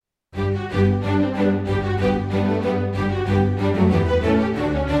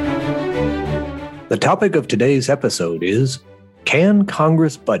The topic of today's episode is, Can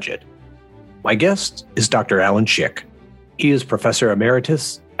Congress Budget? My guest is Dr. Alan Schick. He is Professor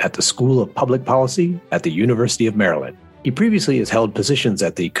Emeritus at the School of Public Policy at the University of Maryland. He previously has held positions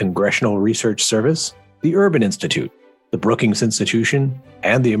at the Congressional Research Service, the Urban Institute, the Brookings Institution,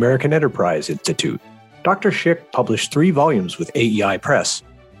 and the American Enterprise Institute. Dr. Schick published 3 volumes with AEI Press,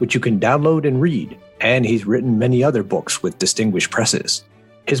 which you can download and read, and he's written many other books with distinguished presses.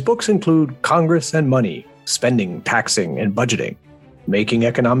 His books include Congress and Money, Spending, Taxing, and Budgeting, Making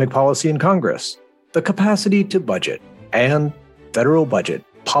Economic Policy in Congress, The Capacity to Budget, and Federal Budget,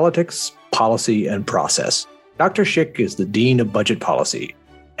 Politics, Policy, and Process. Dr. Schick is the Dean of Budget Policy,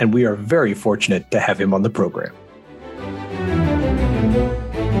 and we are very fortunate to have him on the program.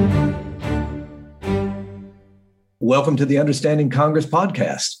 Welcome to the Understanding Congress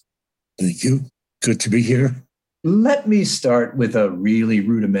podcast. Thank you. Good to be here. Let me start with a really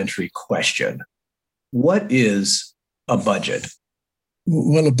rudimentary question. What is a budget?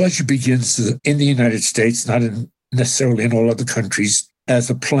 Well, a budget begins in the United States, not necessarily in all other countries, as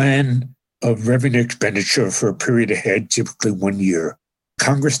a plan of revenue expenditure for a period ahead, typically 1 year.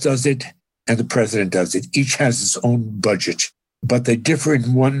 Congress does it and the president does it. Each has its own budget, but they differ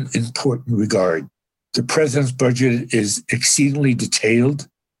in one important regard. The president's budget is exceedingly detailed.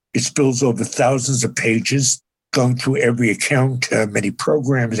 It spills over thousands of pages, going through every account, many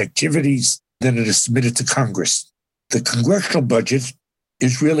programs, activities, then it is submitted to Congress. The congressional budget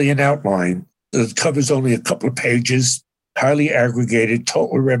is really an outline that covers only a couple of pages, highly aggregated,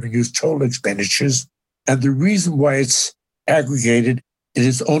 total revenues, total expenditures. And the reason why it's aggregated, it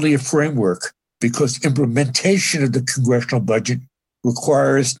is only a framework because implementation of the congressional budget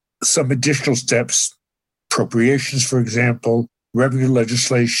requires some additional steps, appropriations, for example, revenue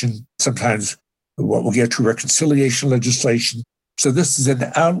legislation, sometimes what we'll get to reconciliation legislation. So this is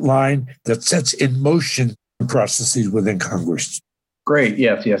an outline that sets in motion the processes within Congress. Great.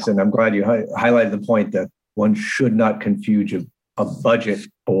 Yes. And I'm glad you highlighted the point that one should not confuse a budget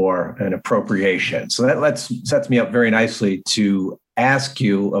or an appropriation. So that sets me up very nicely to ask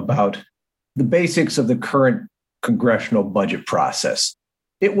you about the basics of the current congressional budget process.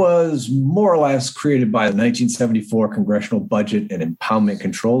 It was more or less created by the 1974 Congressional Budget and Impoundment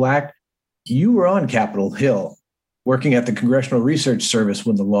Control Act. You were on Capitol Hill working at the Congressional Research Service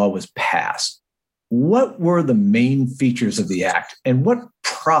when the law was passed. What were the main features of the act and what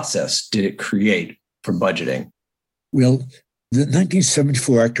process did it create for budgeting? Well, the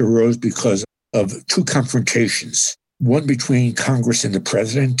 1974 Act arose because of 2 confrontations, one between Congress and the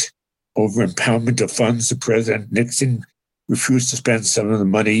president over impoundment of funds. The President Nixon refused to spend some of the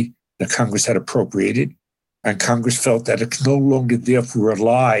money that Congress had appropriated, and Congress felt that it could no longer therefore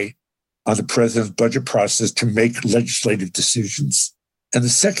rely on the president's budget process to make legislative decisions. And the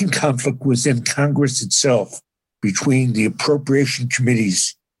second conflict was in Congress itself between the appropriation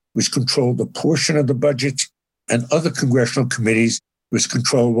committees, which controlled a portion of the budget, and other congressional committees, which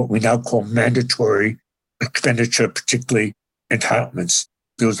control what we now call mandatory expenditure, particularly entitlements.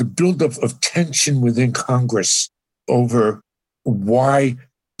 There was a buildup of tension within Congress over why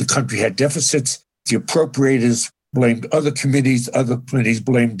the country had deficits. The appropriators blamed other committees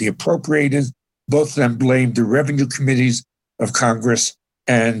blamed the appropriators. Both of them blamed the revenue committees of Congress.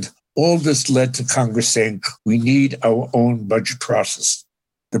 And all this led to Congress saying, we need our own budget process.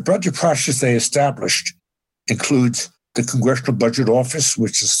 The budget process they established includes the Congressional Budget Office,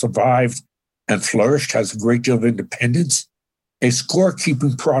 which has survived and flourished, has a great deal of independence, a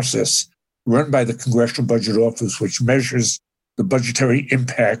scorekeeping process run by the Congressional Budget Office, which measures the budgetary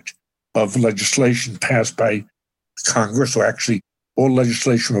impact of legislation passed by Congress, or actually all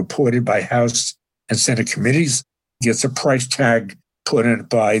legislation reported by House and Senate committees, gets a price tag put in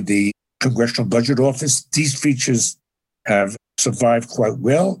by the Congressional Budget Office. These features have survived quite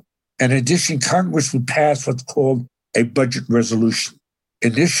well. In addition, Congress would pass what's called a budget resolution.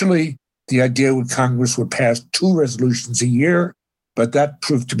 Initially, the idea was Congress would pass 2 resolutions a year, but that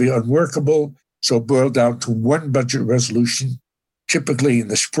proved to be unworkable. So it boiled down to one budget resolution, typically in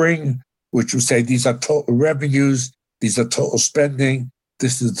the spring, which would say these are total revenues, these are total spending,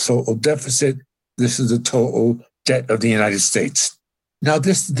 this is the total deficit, this is the total debt of the United States. Now,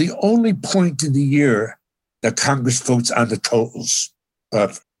 this is the only point in the year that Congress votes on the totals.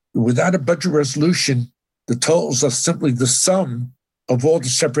 Without a budget resolution, the totals are simply the sum of all the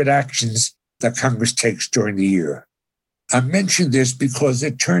separate actions that Congress takes during the year. I mention this because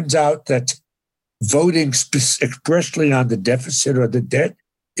it turns out that voting expressly on the deficit or the debt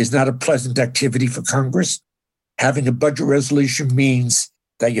is not a pleasant activity for Congress. Having a budget resolution means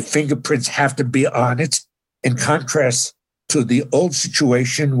that your fingerprints have to be on it, in contrast to the old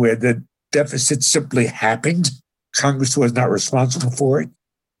situation where the deficit simply happened. Congress was not responsible for it.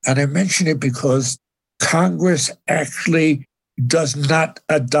 And I mention it because Congress actually does not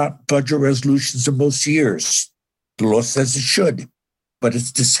adopt budget resolutions in most years. The law says it should, but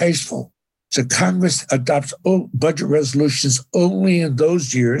it's distasteful. So Congress adopts budget resolutions only in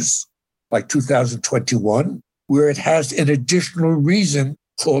those years, like 2021, where it has an additional reason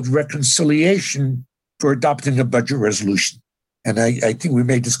called reconciliation for adopting a budget resolution. And I think we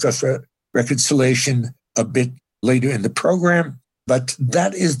may discuss reconciliation a bit later in the program, but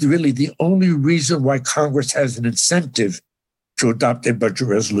that is really the only reason why Congress has an incentive to adopt a budget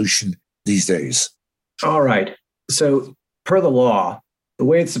resolution these days. All right. So per the law, the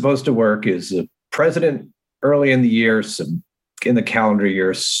way it's supposed to work is the president early in the year, in the calendar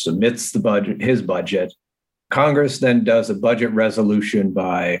year, submits the budget, his budget. Congress then does a budget resolution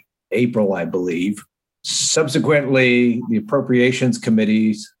by April, I believe. Subsequently, the appropriations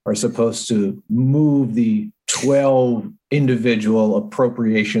committees are supposed to move the 12 individual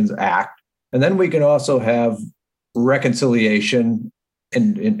appropriations act. And then we can also have reconciliation,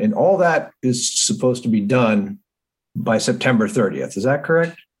 and all that is supposed to be done by September 30th. Is that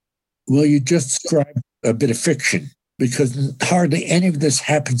correct? Well, you just described a bit of fiction because hardly any of this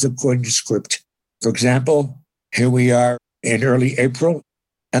happens according to script. For example, here we are in early April,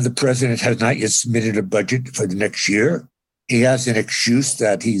 and the president has not yet submitted a budget for the next year. He has an excuse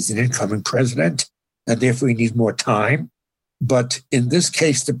that he's an incoming president, and therefore he needs more time. But in this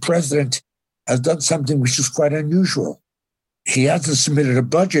case, the president has done something which is quite unusual. He hasn't submitted a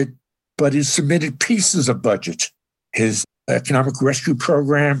budget, but he's submitted pieces of budget. His economic rescue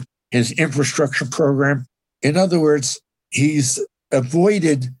program, his infrastructure program. In other words, he's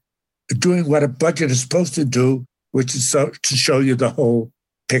avoided doing what a budget is supposed to do, which is to show you the whole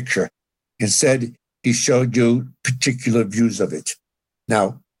picture. Instead, he showed you particular views of it.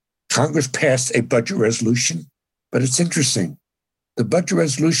 Now, Congress passed a budget resolution, but it's interesting. The budget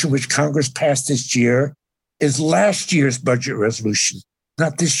resolution which Congress passed this year is last year's budget resolution,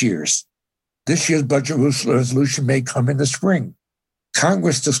 not this year's. This year's budget resolution may come in the spring.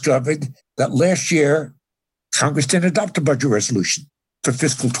 Congress discovered that last year, Congress didn't adopt a budget resolution for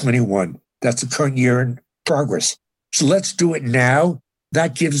fiscal 21. That's the current year in progress. So let's do it now.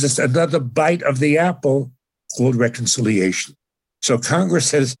 That gives us another bite of the apple called reconciliation. So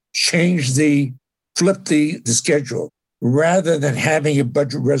Congress has flipped the schedule. Rather than having a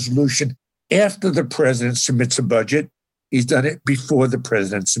budget resolution after the president submits a budget, he's done it before the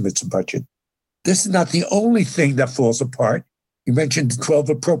president submits a budget. This is not the only thing that falls apart. You mentioned the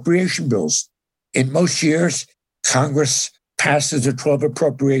 12 appropriation bills. In most years, Congress passes the 12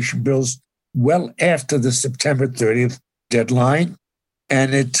 appropriation bills well after the September 30th deadline,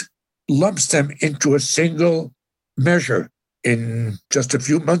 and it lumps them into a single measure. In just a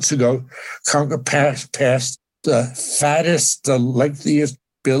few months ago, Congress passed the fattest, the lengthiest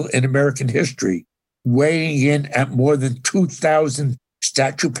bill in American history, weighing in at more than 2,000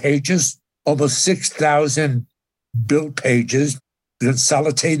 statute pages, almost 6,000 bill pages, the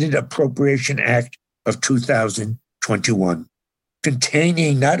Consolidated Appropriation Act of 2021,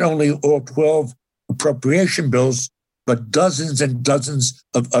 containing not only all 12 appropriation bills, but dozens and dozens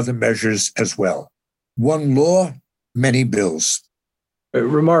of other measures as well. One law, many bills.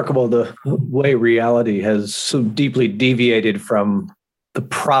 Remarkable the way reality has so deeply deviated from the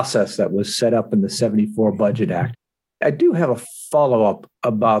process that was set up in the 74 Budget Act. I do have a follow-up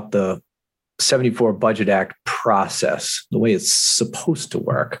about the 74 Budget Act process, the way it's supposed to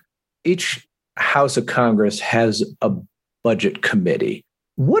work. Each House of Congress has a budget committee.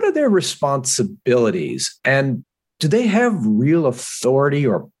 What are their responsibilities? And do they have real authority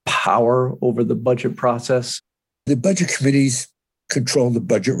or power over the budget process? The budget committees control the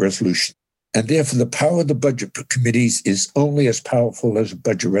budget resolution. And therefore, the power of the budget committees is only as powerful as the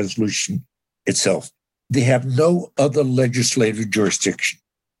budget resolution itself. They have no other legislative jurisdiction.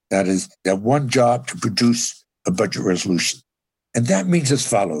 That is, they have one job to produce a budget resolution. And that means as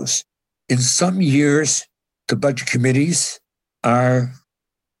follows. In some years, the budget committees are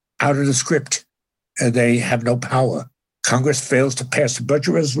out of the script and they have no power. Congress fails to pass a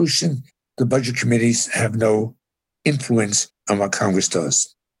budget resolution. The budget committees have no influence on what Congress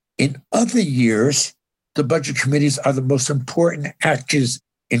does. In other years, the budget committees are the most important actors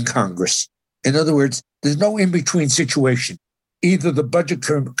in Congress. In other words, there's no in-between situation. Either the budget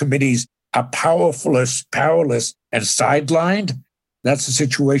committees are powerless and sidelined. That's a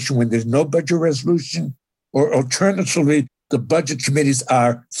situation when there's no budget resolution. Or alternatively, the budget committees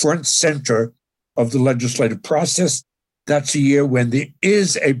are front center of the legislative process. that's a year when there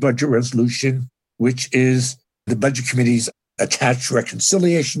is a budget resolution, which is the budget committees attach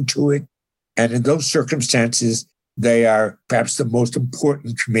reconciliation to it. And in those circumstances, they are perhaps the most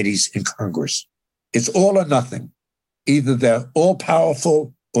important committees in Congress. It's all or nothing. Either they're all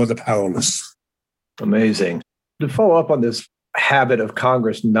powerful or they're powerless. Amazing. To follow up on this habit of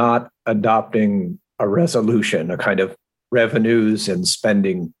Congress not adopting a resolution, a kind of revenues and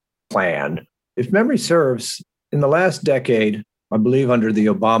spending plan, if memory serves, in the last decade, I believe under the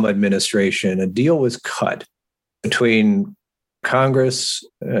Obama administration, a deal was cut between Congress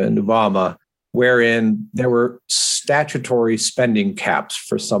and Obama, wherein there were statutory spending caps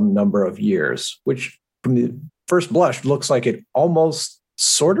for some number of years, which from the first blush looks like it almost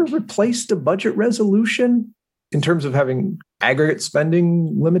sort of replaced a budget resolution in terms of having aggregate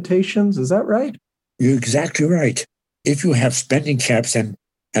spending limitations. Is that right? You're exactly right. If you have spending caps, and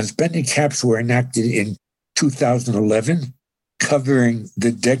spending caps were enacted in 2011, covering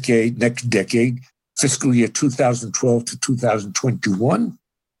the next decade, fiscal year 2012 to 2021.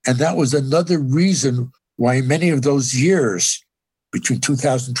 And that was another reason why many of those years, between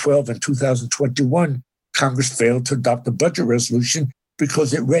 2012 and 2021, Congress failed to adopt a budget resolution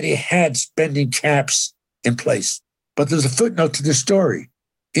because it already had spending caps in place. But there's a footnote to the story.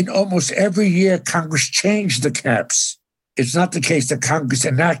 In almost every year, Congress changed the caps. It's not the case that Congress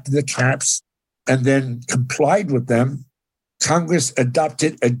enacted the caps and then complied with them. Congress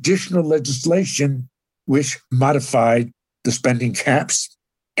adopted additional legislation which modified the spending caps.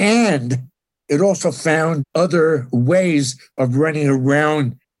 And it also found other ways of running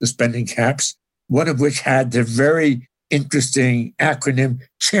around the spending caps, one of which had the very interesting acronym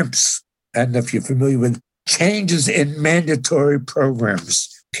CHIMPS. I don't know if you're familiar with changes in mandatory programs.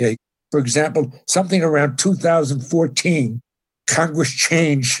 Okay. For example, something around 2014, Congress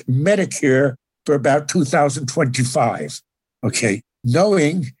changed Medicare for about 2025. Okay.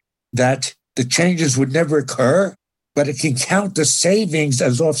 Knowing that the changes would never occur, but it can count the savings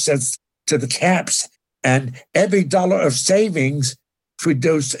as offsets to the caps. And every dollar of savings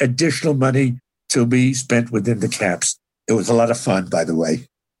produced additional money to be spent within the caps. It was a lot of fun, by the way.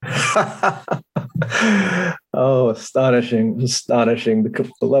 Oh, astonishing, the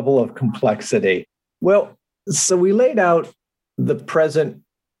level of complexity. Well, so we laid out the present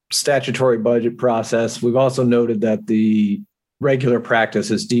statutory budget process. We've also noted that the regular practice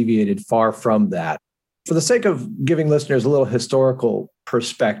has deviated far from that. For the sake of giving listeners a little historical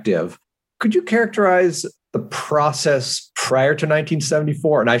perspective, could you characterize the process prior to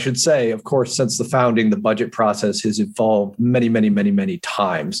 1974? And I should say, of course, since the founding, the budget process has evolved many, many, many, many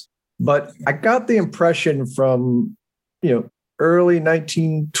times. But I got the impression from, early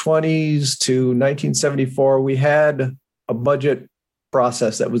 1920s to 1974, we had a budget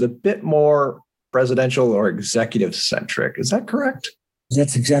process that was a bit more presidential or executive centric. Is that correct?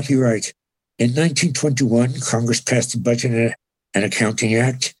 That's exactly right. In 1921, Congress passed the Budget and Accounting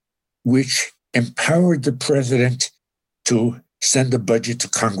Act, which empowered the president to send a budget to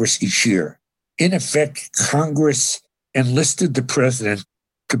Congress each year. In effect, Congress enlisted the president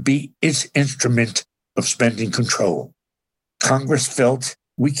to be its instrument of spending control. Congress felt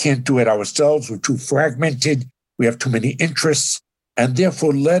we can't do it ourselves. We're too fragmented. We have too many interests, and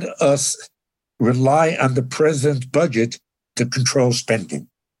therefore let us rely on the president's budget to control spending.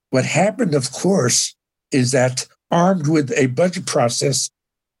 What happened, of course, is that armed with a budget process,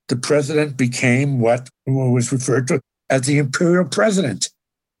 the president became what was referred to as the imperial president.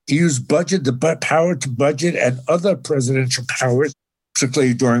 He used the power to budget and other presidential powers,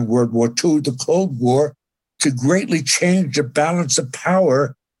 particularly during World War II, the Cold War, to greatly change the balance of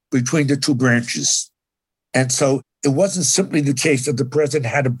power between the two branches. And so it wasn't simply the case that the president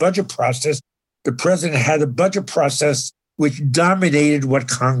had a budget process. The president had a budget process which dominated what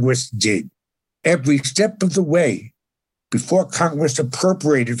Congress did. Every step of the way, before Congress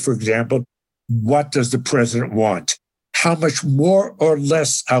appropriated, for example, what does the president want? How much more or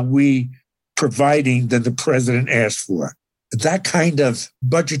less are we providing than the president asked for? That kind of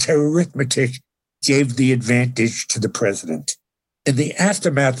budgetary arithmetic gave the advantage to the president. In the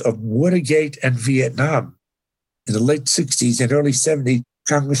aftermath of Watergate and Vietnam, in the late 60s and early 70s,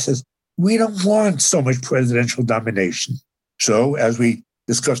 Congress says, we don't want so much presidential domination. So, as we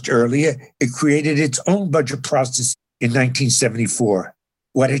discussed earlier, it created its own budget process in 1974.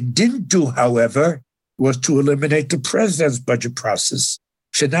 What it didn't do, however, was to eliminate the president's budget process.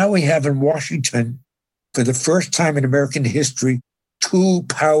 So now we have in Washington, for the first time in American history, two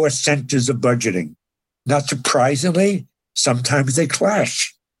power centers of budgeting. Not surprisingly, sometimes they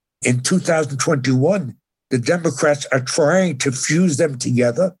clash. In 2021, the Democrats are trying to fuse them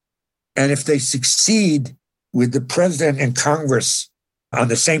together. And if they succeed, with the president and Congress on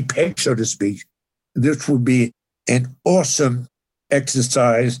the same page, so to speak, this would be an awesome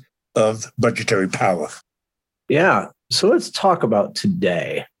exercise of budgetary power. Yeah. So let's talk about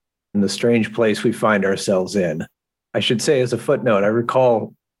today and the strange place we find ourselves in. I should say as a footnote, I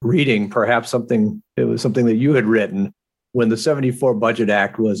recall reading perhaps something that you had written when the 74 Budget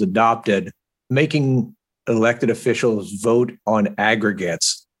Act was adopted. Making elected officials vote on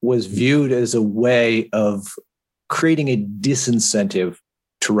aggregates was viewed as a way of creating a disincentive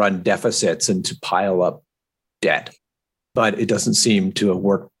to run deficits and to pile up debt. But it doesn't seem to have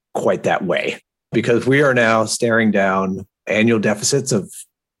worked quite that way, because we are now staring down annual deficits of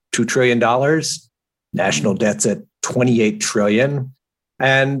 $2 trillion, national debts at $28 trillion.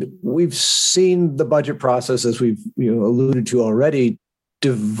 And we've seen the budget process, as we've alluded to already,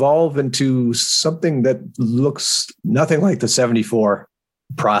 devolve into something that looks nothing like the 74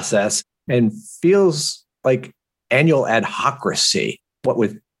 process and feels like annual adhocracy, what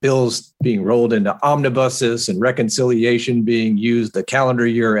with bills being rolled into omnibuses and reconciliation being used the calendar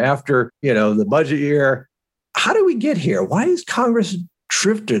year after, the budget year. How do we get here? Why has Congress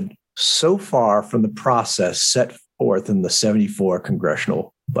drifted so far from the process set forth in the 74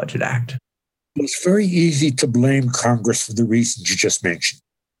 Congressional Budget Act? It's very easy to blame Congress for the reasons you just mentioned.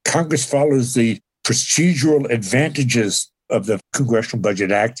 Congress follows the procedural advantages of the Congressional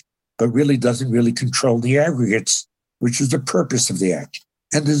Budget Act, but really doesn't really control the aggregates, which is the purpose of the act.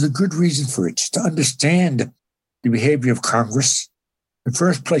 And there's a good reason for it. To understand the behavior of Congress, the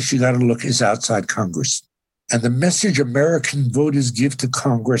first place you got to look is outside Congress. And the message American voters give to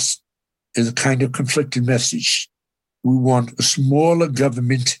Congress is a kind of conflicted message. We want a smaller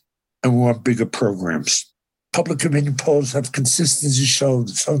government and we want bigger programs. Public opinion polls have consistently shown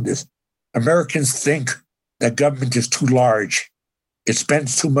this. Americans think that government is too large. It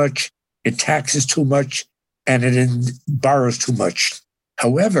spends too much, it taxes too much, and it borrows too much.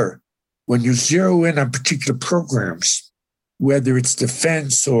 However, when you zero in on particular programs, whether it's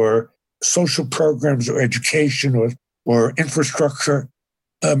defense or social programs or education or infrastructure,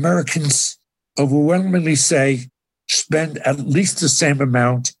 Americans overwhelmingly say spend at least the same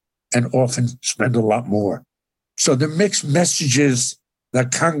amount and often spend a lot more. So the mixed messages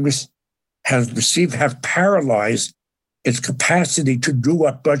that Congress has received have paralyzed its capacity to do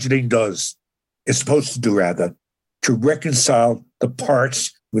what budgeting does. It's supposed to do, rather, to reconcile the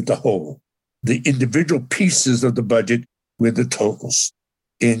parts with the whole, the individual pieces of the budget with the totals.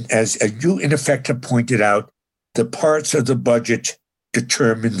 As you, in effect, have pointed out, the parts of the budget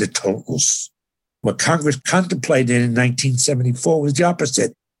determine the totals. What Congress contemplated in 1974 was the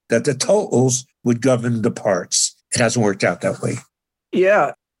opposite, that the totals would govern the parts. It hasn't worked out that way.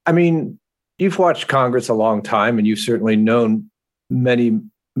 Yeah. I mean, you've watched Congress a long time, and you've certainly known many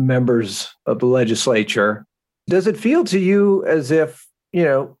members of the legislature. Does it feel to you as if,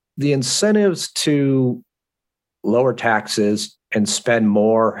 the incentives to lower taxes and spend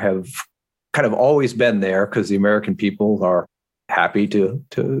more have kind of always been there because the American people are happy to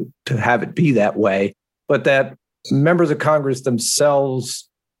have it be that way, but that members of Congress themselves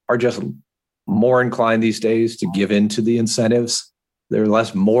are just more inclined these days to give in to the incentives? They're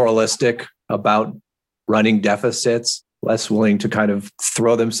less moralistic about running deficits, less willing to kind of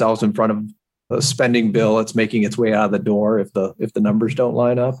throw themselves in front of a spending bill that's making its way out of the door if the numbers don't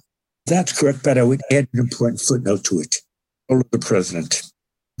line up? That's correct, but I would add an important footnote to it. The role of the president.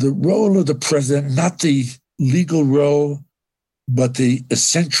 The role of the president, not the legal role, but the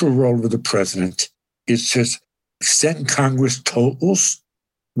essential role of the president, is to send Congress totals,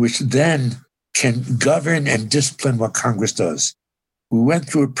 which then can govern and discipline what Congress does. We went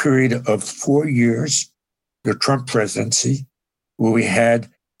through a period of 4 years, the Trump presidency, where we had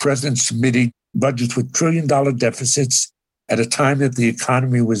presidents submitting budgets with trillion-dollar deficits at a time that the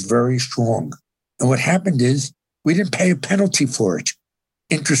economy was very strong. And what happened is we didn't pay a penalty for it.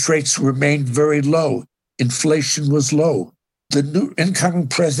 Interest rates remained very low. Inflation was low. The new incoming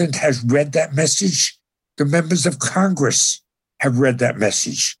president has read that message. The members of Congress have read that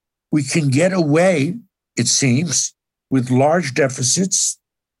message. We can get away, it seems, with large deficits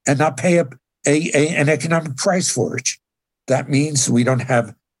and not pay an economic price for it. That means we don't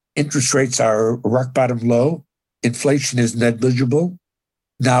have interest rates are rock bottom low. Inflation is negligible.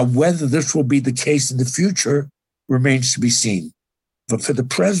 Now, whether this will be the case in the future remains to be seen. But for the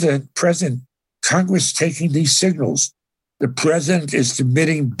present, Congress is taking these signals. The president is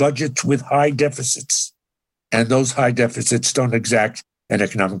submitting budgets with high deficits, and those high deficits don't exact an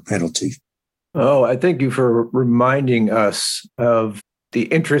economic penalty. Oh, I thank you for reminding us of the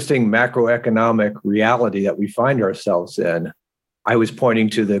interesting macroeconomic reality that we find ourselves in. I was pointing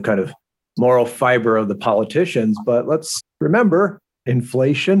to the kind of moral fiber of the politicians. But let's remember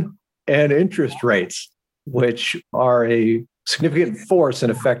inflation and interest rates, which are a significant force in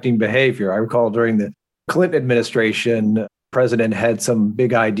affecting behavior. I recall during the Clinton administration, the president had some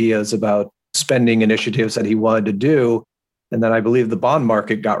big ideas about spending initiatives that he wanted to do. And then I believe the bond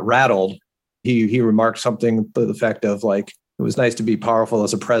market got rattled. He remarked something to the effect of like, it was nice to be powerful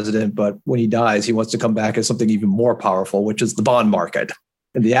as a president, but when he dies, he wants to come back as something even more powerful, which is the bond market.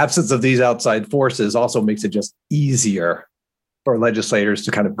 And the absence of these outside forces also makes it just easier for legislators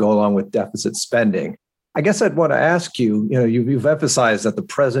to kind of go along with deficit spending. I guess I'd want to ask you, you've emphasized that the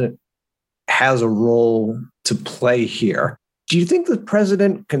president has a role to play here. Do you think the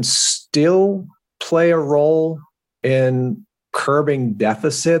president can still play a role in curbing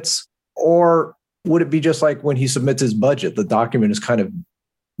deficits? Or would it be just like when he submits his budget, the document is kind of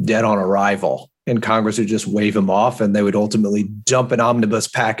dead on arrival and Congress would just wave him off and they would ultimately dump an omnibus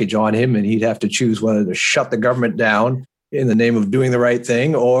package on him and he'd have to choose whether to shut the government down in the name of doing the right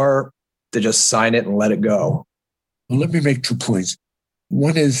thing or to just sign it and let it go? Well, let me make 2 points.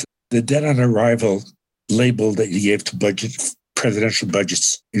 One is the dead on arrival label that you gave to presidential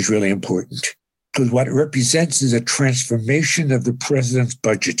budgets is really important because what it represents is a transformation of the president's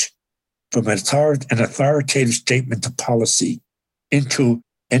budget from an authoritative statement of policy into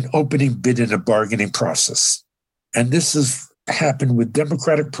an opening bid in a bargaining process. And this has happened with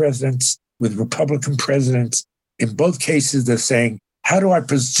Democratic presidents, with Republican presidents. In both cases, they're saying, how do I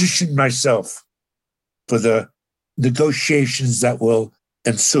position myself for the negotiations that will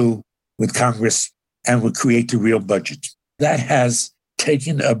ensue with Congress and will create the real budget? That has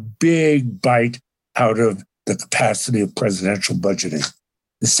taken a big bite out of the capacity of presidential budgeting.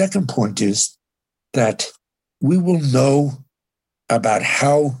 The second point is that we will know about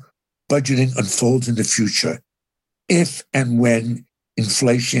how budgeting unfolds in the future if and when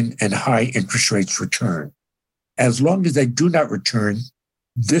inflation and high interest rates return. As long as they do not return,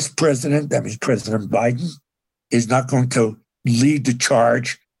 this president, that means President Biden, is not going to lead the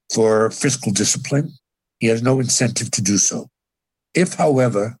charge for fiscal discipline. He has no incentive to do so. If,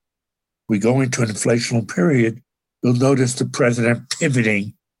 however, we go into an inflationary period, you'll notice the president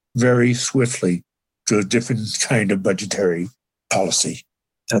pivoting very swiftly to a different kind of budgetary policy.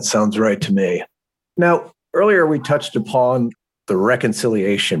 That sounds right to me. Now, earlier we touched upon the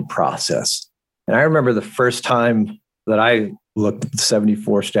reconciliation process. And I remember the first time that I looked at the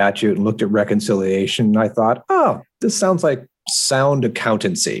 74 statute and looked at reconciliation, and I thought, oh, this sounds like sound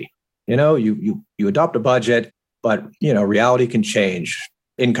accountancy. You adopt a budget, but, reality can change.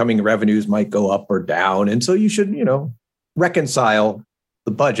 Incoming revenues might go up or down. And so you should, reconcile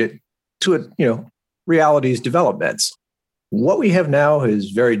the budget to, reality's developments. What we have now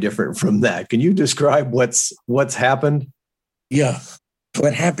is very different from that. Can you describe what's happened? Yeah.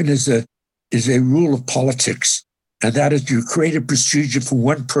 What happened is a rule of politics, and that is you create a procedure for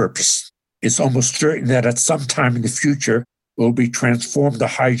one purpose. It's almost certain that at some time in the future, it will be transformed or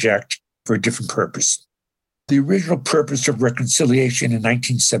hijacked for a different purpose. The original purpose of reconciliation in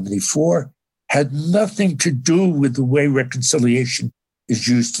 1974 had nothing to do with the way reconciliation is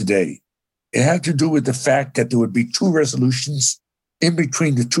used today. It had to do with the fact that there would be 2 resolutions. In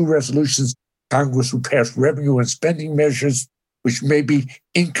between the 2 resolutions, Congress would pass revenue and spending measures, which may be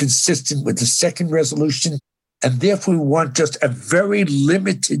inconsistent with the second resolution. And therefore, we want just a very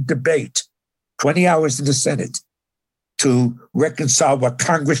limited debate, 20 hours in the Senate, to reconcile what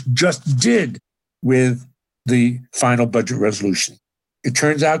Congress just did with the final budget resolution. It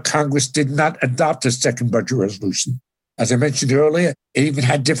turns out Congress did not adopt a second budget resolution. As I mentioned earlier, it even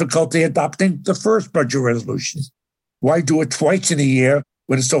had difficulty adopting the first budget resolution. Why do it twice in a year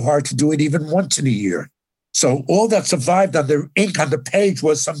when it's so hard to do it even once in a year? So all that survived on the ink on the page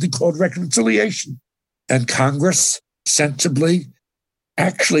was something called reconciliation. And Congress sensibly,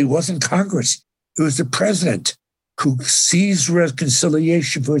 actually wasn't Congress. It was the president who seized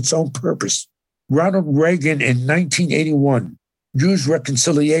reconciliation for its own purpose. Ronald Reagan in 1981 used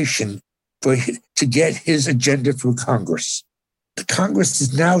reconciliation to get his agenda through Congress. The Congress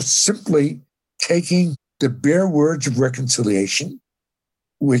is now simply taking the bare words of reconciliation,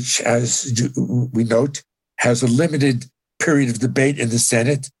 which, as we note, has a limited period of debate in the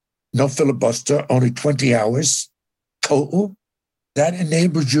Senate, no filibuster, only 20 hours total. That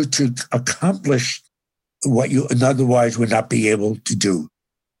enables you to accomplish what you otherwise would not be able to do.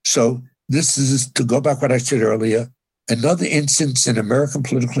 So this is, to go back to what I said earlier, another instance in American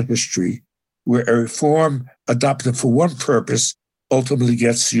political history where a reform adopted for one purpose ultimately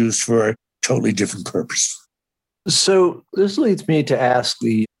gets used for a totally different purpose. So this leads me to ask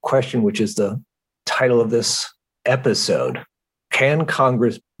the question, which is the title of this episode: Can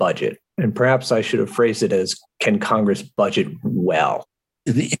Congress budget? And perhaps I should have phrased it as, can Congress budget well?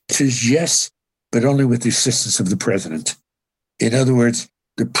 The answer is yes, but only with the assistance of the president. In other words,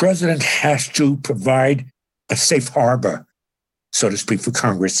 the president has to provide a safe harbor, so to speak, for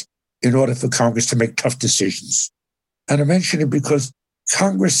Congress in order for Congress to make tough decisions. And I mention it because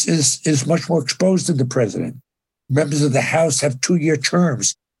Congress is much more exposed than the president. Members of the House have 2-year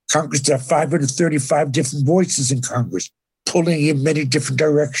terms. Congress has 535 different voices in Congress, pulling in many different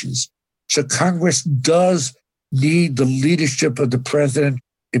directions. So Congress does need the leadership of the president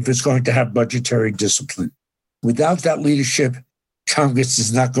if it's going to have budgetary discipline. Without that leadership, Congress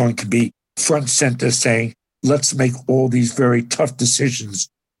is not going to be front center saying, let's make all these very tough decisions,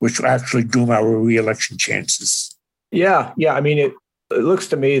 which will actually doom our reelection chances. Yeah. I mean, it looks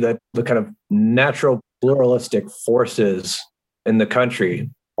to me that the kind of natural pluralistic forces in the country,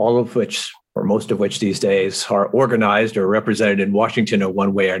 all of which, or most of which these days, are organized or represented in Washington in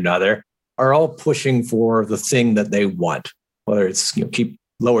one way or another, are all pushing for the thing that they want, whether it's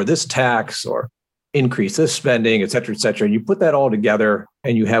lower this tax or increase this spending, et cetera, et cetera. And you put that all together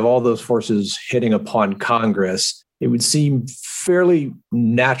and you have all those forces hitting upon Congress, it would seem fairly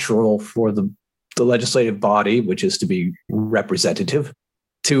natural for the legislative body, which is to be representative,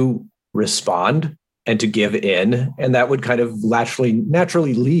 to respond and to give in. And that would kind of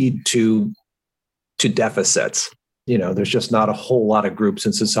naturally lead to deficits. There's just not a whole lot of groups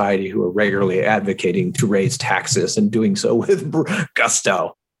in society who are regularly advocating to raise taxes and doing so with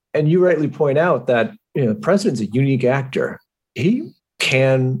gusto. And you rightly point out that the president's a unique actor. He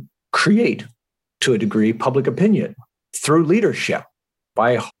can create, to a degree, public opinion through leadership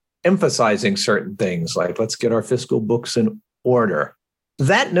by emphasizing certain things like, let's get our fiscal books in order.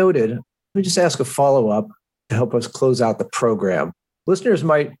 That noted, let me just ask a follow-up to help us close out the program. Listeners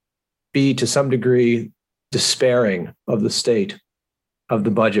might be, to some degree, despairing of the state of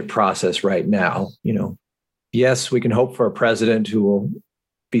the budget process right now. Yes, we can hope for a president who will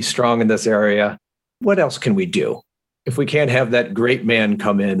be strong in this area. What else can we do? If we can't have that great man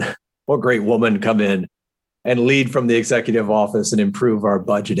come in or great woman come in and lead from the executive office and improve our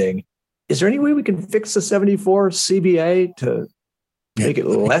budgeting, is there any way we can fix the 74 CBA to make it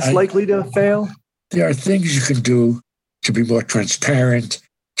less likely to fail? There are things you can do to be more transparent,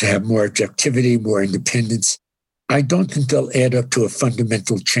 to have more objectivity, more independence. I don't think they'll add up to a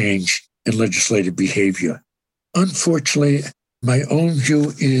fundamental change in legislative behavior. Unfortunately, my own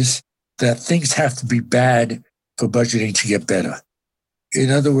view is that things have to be bad for budgeting to get better.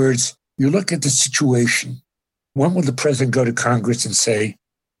 In other words, you look at the situation. When will the president go to Congress and say,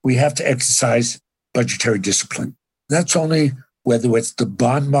 we have to exercise budgetary discipline? That's only whether it's the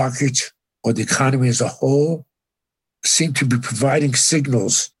bond market or the economy as a whole seem to be providing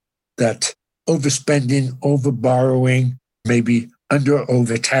signals that overspending, overborrowing, maybe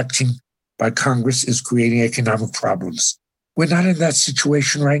overtaxing by Congress is creating economic problems. We're not in that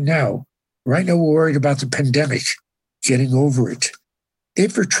situation right now. Right now, we're worried about the pandemic, getting over it.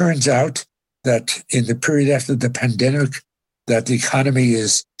 If it turns out that in the period after the pandemic, that the economy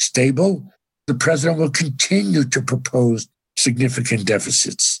is stable, the president will continue to propose significant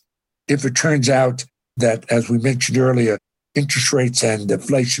deficits. If it turns out that, as we mentioned earlier, interest rates and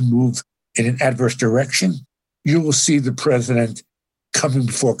inflation move in an adverse direction, you will see the president coming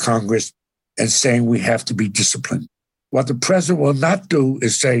before Congress and saying we have to be disciplined. What the president will not do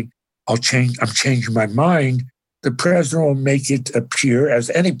is say, I'm changing my mind. The president will make it appear, as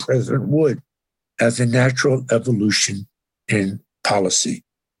any president would, as a natural evolution in policy.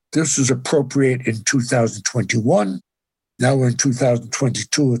 This was appropriate in 2021. Now we're in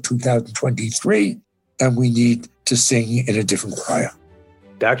 2022 or 2023, and we need to sing in a different choir.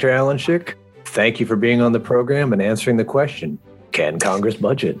 Dr. Alan Schick, thank you for being on the program and answering the question, can Congress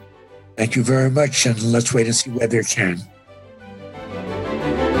budget? Thank you very much, and let's wait and see whether it can.